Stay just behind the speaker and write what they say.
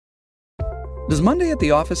Does Monday at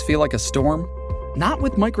the office feel like a storm? Not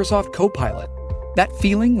with Microsoft Copilot. That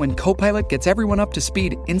feeling when Copilot gets everyone up to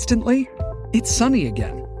speed instantly? It's sunny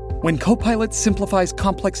again. When Copilot simplifies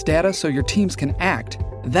complex data so your teams can act,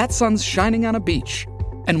 that sun's shining on a beach.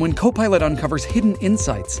 And when Copilot uncovers hidden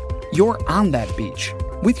insights, you're on that beach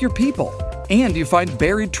with your people, and you find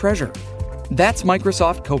buried treasure. That's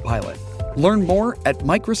Microsoft Copilot. Learn more at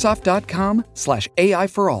Microsoft.com/AI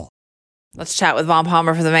for all. Let's chat with Vaughn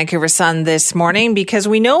Palmer from the Vancouver Sun this morning, because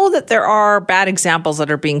we know that there are bad examples that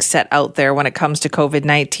are being set out there when it comes to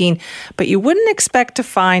COVID-19, but you wouldn't expect to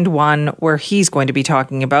find one where he's going to be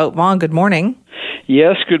talking about. Vaughn, good morning.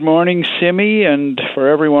 Yes, good morning, Simi, and for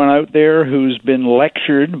everyone out there who's been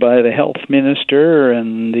lectured by the health minister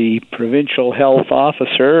and the provincial health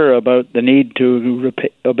officer about the need to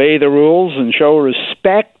obey the rules and show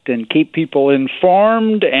respect and keep people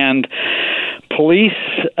informed and police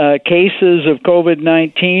cases of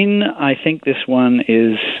COVID-19, I think this one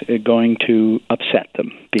is going to upset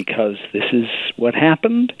them, because this is what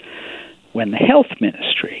happened when the health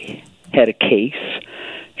ministry had a case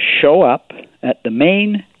show up at the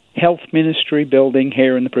main health ministry building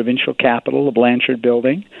here in the provincial capital, the Blanchard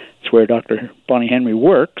building. It's where Dr. Bonnie Henry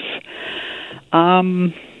works. A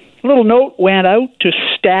little note went out to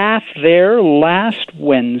staff there last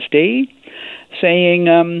Wednesday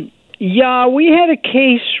saying, we had a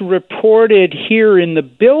case reported here in the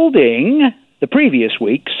building the previous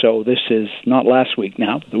week, so this is not last week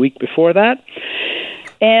now, but the week before that.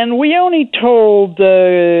 And we only told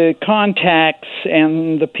the contacts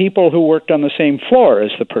and the people who worked on the same floor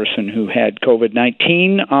as the person who had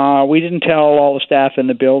COVID-19. We didn't tell all the staff in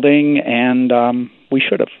the building, and we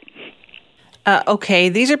should have. Okay,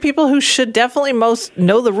 these are people who should definitely most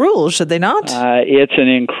know the rules, should they not? It's an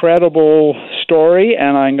incredible story,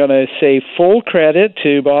 and I'm going to say full credit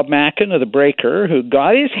to Bob Mackin of The Breaker, who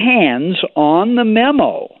got his hands on the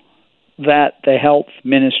memo that the health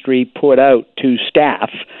ministry put out to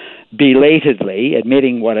staff, belatedly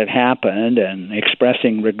admitting what had happened and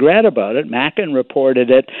expressing regret about it. Mackin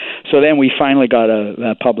reported it, so then we finally got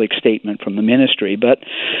a public statement from the ministry. But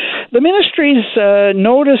the ministry's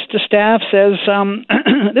notice to staff says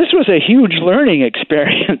this was a huge learning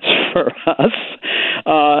experience for us.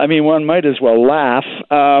 One might as well laugh.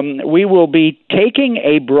 We will be taking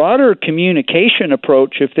a broader communication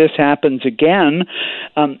approach if this happens again.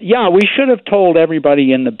 We should have told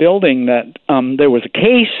everybody in the building that there was a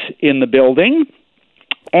case in the building,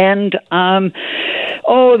 and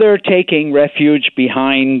they're taking refuge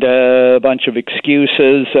behind a bunch of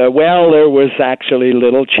excuses. There was actually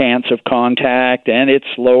little chance of contact, and it's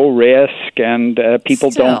low risk, and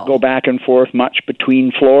people don't go back and forth much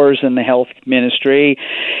between floors in the health ministry,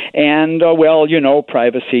 and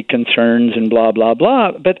privacy concerns and blah blah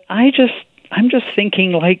blah. But I'm just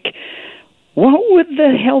thinking, like, what would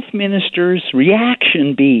the health minister's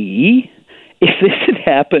reaction be if this had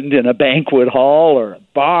happened in a banquet hall or a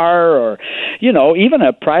bar or, even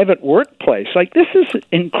a private workplace? Like, this is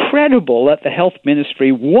incredible that the health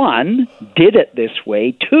ministry, one, did it this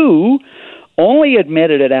way, two, only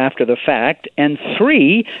admitted it after the fact, and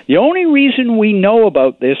three, the only reason we know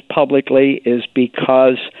about this publicly is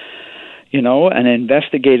because, an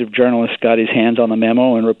investigative journalist got his hands on the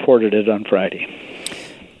memo and reported it on Friday.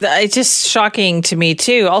 It's just shocking to me,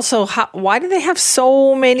 too. Also, why do they have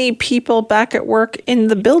so many people back at work in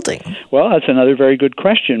the building? Well, that's another very good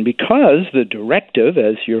question, because the directive,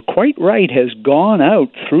 as you're quite right, has gone out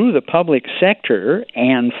through the public sector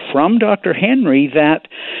and from Dr. Henry that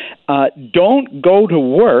don't go to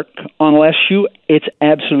work unless it's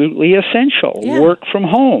absolutely essential. Yeah. Work from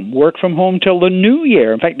home till the new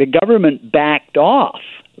year. In fact, the government backed off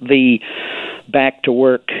the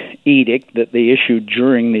back-to-work edict that they issued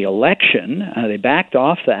during the election. They backed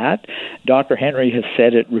off that. Dr. Henry has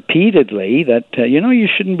said it repeatedly that, you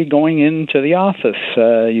shouldn't be going into the office.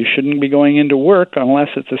 You shouldn't be going into work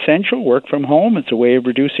unless it's essential. Work from home. It's a way of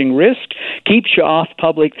reducing risk. Keeps you off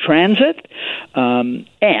public transit. And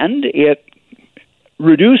it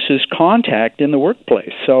reduces contact in the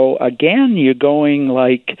workplace. So, again, you're going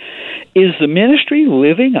like, is the ministry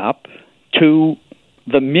living up to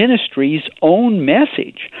the ministry's own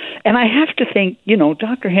message? And I have to think,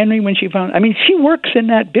 Dr. Henry, when she she works in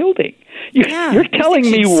that building. You're telling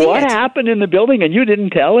me what happened in the building and you didn't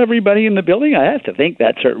tell everybody in the building? I have to think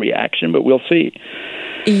that's her reaction, but we'll see.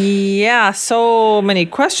 Yeah, so many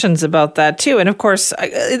questions about that, too. And, of course,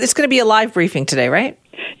 it's going to be a live briefing today, right?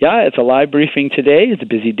 Yeah, it's a live briefing today. It's a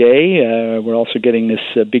busy day. We're also getting this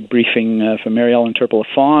big briefing from Mary Ellen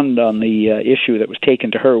Turpel-Lafond on the issue that was taken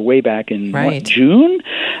to her way back in June.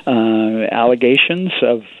 Allegations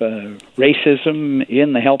of racism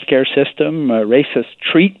in the healthcare system, racist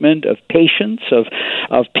treatment of patients,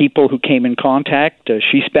 of people who came in contact.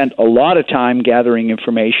 She spent a lot of time gathering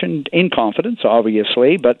information in confidence,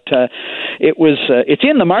 obviously, but it's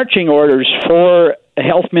in the marching orders for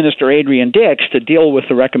Health Minister Adrian Dix to deal with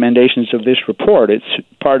the recommendations of this report. It's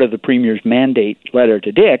part of the Premier's mandate letter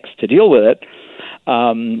to Dix to deal with it.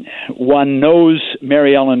 One knows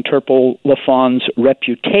Mary Ellen Turpel-Lafond's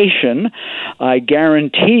reputation. I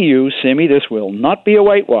guarantee you, Simi, this will not be a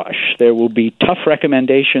whitewash. There will be tough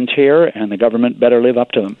recommendations here, and the government better live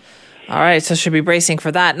up to them. All right, so should be bracing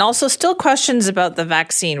for that. And also still questions about the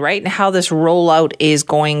vaccine, right? And how this rollout is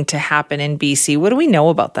going to happen in BC. What do we know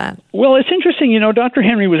about that? Well, it's interesting. Dr.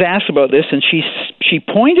 Henry was asked about this, and she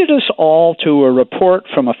pointed us all to a report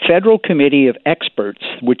from a federal committee of experts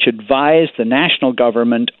which advised the national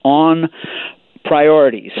government on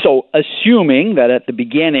priorities. So assuming that at the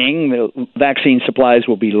beginning the vaccine supplies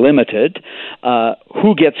will be limited,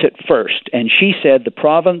 who gets it first? And she said the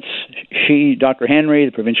province, Dr. Henry,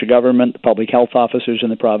 the provincial government, the public health officers in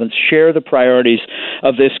the province share the priorities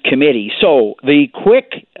of this committee. So the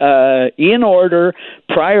quick, in order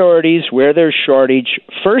priorities where there's shortage,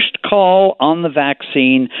 first call on the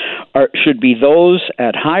vaccine should be those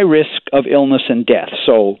at high risk of illness and death.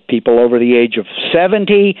 So people over the age of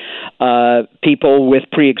 70, people with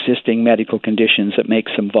pre-existing medical conditions that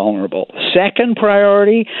makes them vulnerable. Second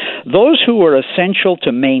priority, those who are essential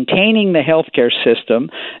to maintaining the healthcare system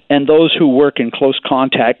and those who work in close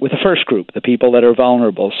contact with the first group, the people that are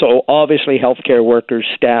vulnerable. So obviously healthcare workers,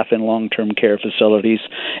 staff in long-term care facilities,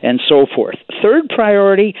 and so forth. Third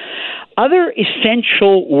priority, other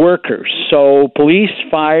essential workers. So police,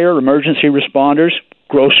 fire, emergency responders,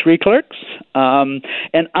 grocery clerks,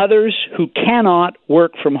 and others who cannot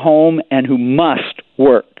work from home and who must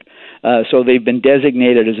work. So they've been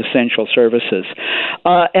designated as essential services.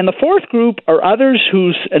 And the fourth group are others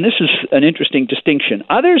and this is an interesting distinction,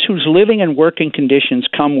 others whose living and working conditions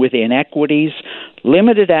come with inequities,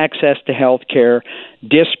 limited access to health care,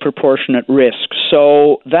 disproportionate risk.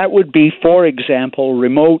 So that would be, for example,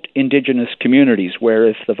 remote Indigenous communities, where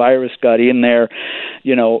if the virus got in there,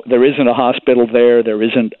 there isn't a hospital there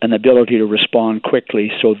isn't an ability to respond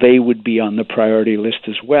quickly, so they would be on the priority list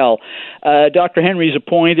as well. Dr. Henry's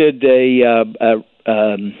appointed an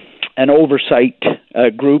oversight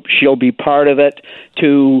group. She'll be part of it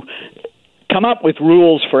to come up with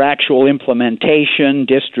rules for actual implementation,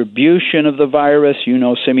 distribution of the virus.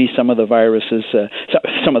 Simi, some of the viruses,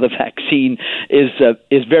 some of the vaccine is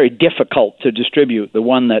very difficult to distribute. The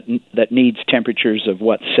one that needs temperatures of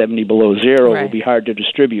 70 below zero will be hard to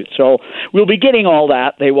distribute. So we'll be getting all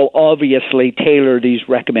that. They will obviously tailor these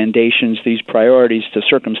recommendations, these priorities to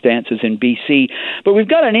circumstances in BC. But we've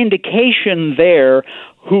got an indication there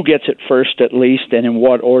who gets it first, at least, and in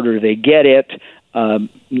what order they get it.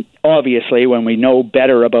 Obviously, when we know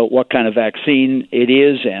better about what kind of vaccine it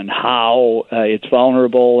is and how it's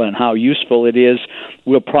vulnerable and how useful it is,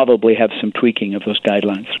 we'll probably have some tweaking of those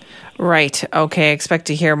guidelines. Right. Okay. Expect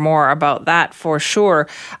to hear more about that for sure.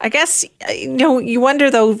 I guess, you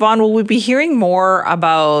wonder though, Vaughn, will we be hearing more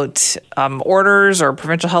about orders or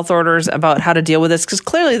provincial health orders about how to deal with this? Because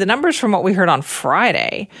clearly the numbers from what we heard on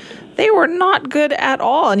Friday, they were not good at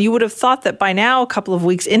all. And you would have thought that by now, a couple of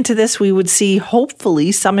weeks into this, we would see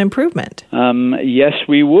hopefully some improvement. Yes,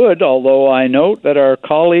 we would, although I note that our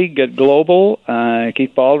colleague at Global,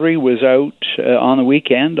 Keith Baldry, was out on the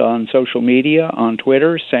weekend on social media, on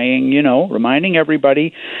Twitter, saying, reminding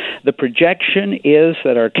everybody, the projection is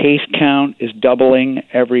that our case count is doubling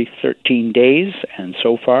every 13 days, and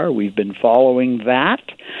so far we've been following that.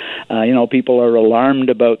 People are alarmed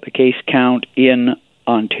about the case count in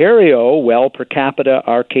Ontario. Well, per capita,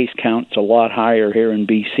 our case count's a lot higher here in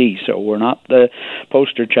BC, so we're not the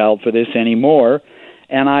poster child for this anymore.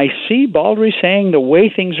 And I see Baldry saying the way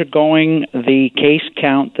things are going, the case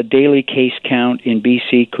count, the daily case count in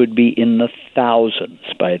BC could be in the thousands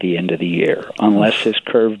by the end of the year, unless this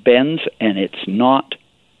curve bends, and it's not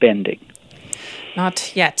bending.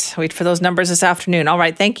 Not yet. Wait for those numbers this afternoon. All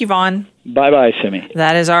right. Thank you, Vaughn. Bye-bye, Simi.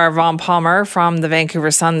 That is our Vaughn Palmer from the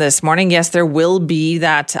Vancouver Sun this morning. Yes, there will be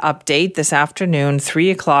that update this afternoon,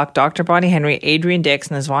 3 o'clock. Dr. Bonnie Henry, Adrian Dix,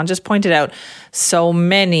 and as Vaughn just pointed out, so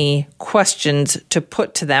many questions to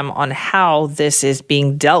put to them on how this is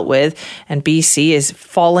being dealt with, and BC is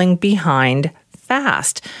falling behind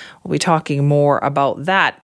fast. We'll be talking more about that.